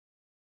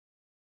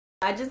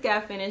I just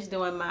got finished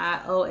doing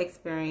my O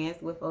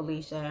experience with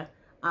Alicia.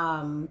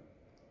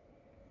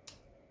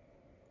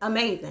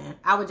 Amazing.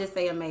 I would just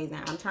say amazing.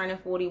 I'm turning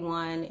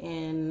 41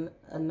 in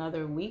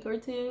another week or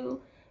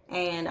two,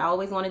 and I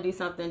always want to do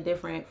something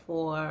different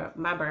for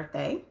my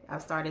birthday.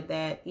 I've started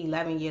that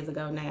 11 years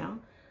ago now.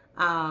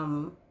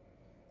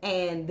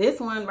 And this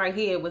one right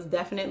here was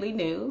definitely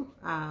new.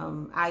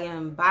 I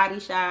am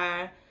body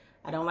shy.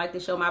 I don't like to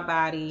show my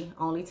body,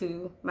 only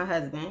to my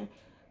husband.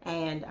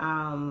 And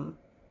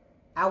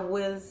I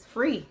was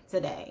free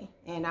today,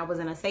 and I was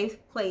in a safe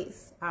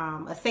place,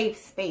 a safe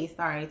space,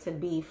 sorry, to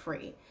be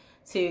free,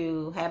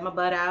 to have my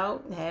butt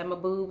out, have my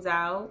boobs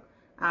out.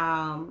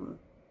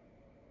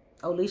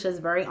 Alicia's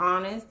very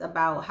honest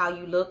about how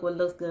you look, what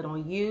looks good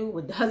on you,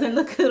 what doesn't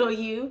look good on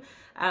you.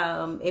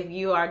 If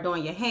you are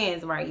doing your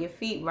hands right, your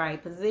feet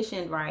right,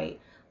 positioned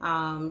right.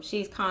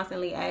 She's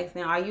constantly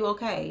asking, are you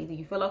okay? Do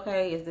you feel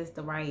okay? Is this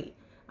the right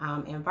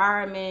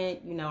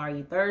environment? You know, are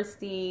you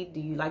thirsty?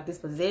 Do you like this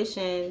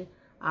position?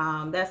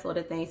 That sort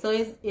of thing. So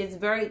it's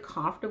very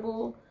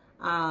comfortable.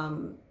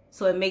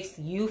 So it makes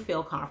you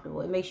feel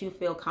comfortable. It makes you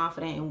feel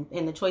confident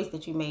in the choice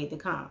that you made to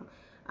come.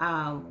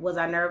 Was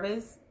I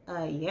nervous?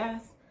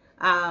 Yes.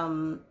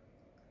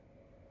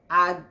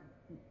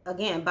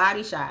 Again,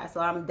 body shy, so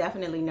I'm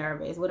definitely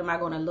nervous. What am I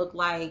going to look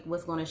like?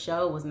 What's going to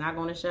show? What's not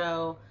going to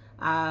show?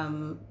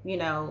 You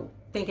know,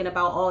 thinking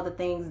about all the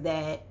things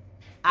that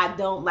I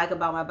don't like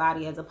about my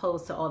body as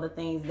opposed to all the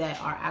things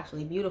that are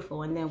actually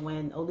beautiful. And then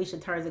when Alicia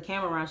turns the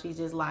camera around, she's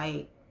just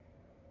like,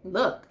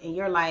 look, and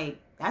you're like,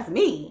 that's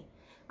me.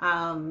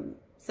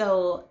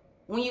 So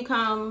when you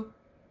come,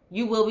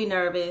 you will be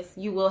nervous.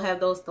 You will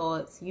have those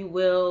thoughts. You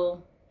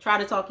will try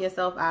to talk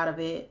yourself out of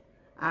it.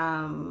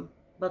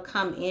 But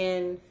come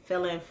in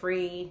feeling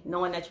free,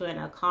 knowing that you're in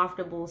a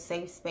comfortable,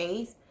 safe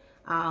space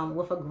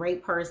with a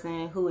great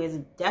person who is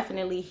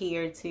definitely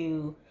here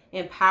to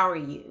empower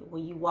you.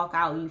 When you walk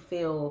out, you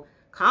feel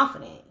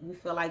confident. You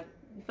feel like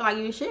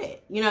you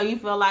shit. You know, you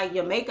feel like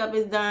your makeup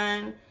is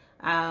done.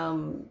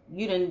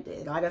 You done,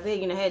 like I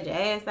said, you done had your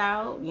ass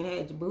out. You done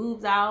had your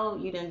boobs out.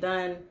 You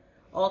done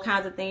all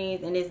kinds of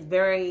things, and it's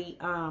very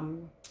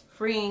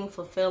freeing,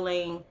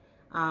 fulfilling,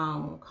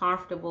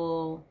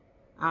 comfortable,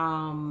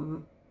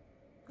 and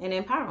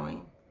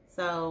empowering.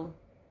 So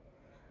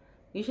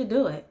you should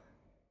do it.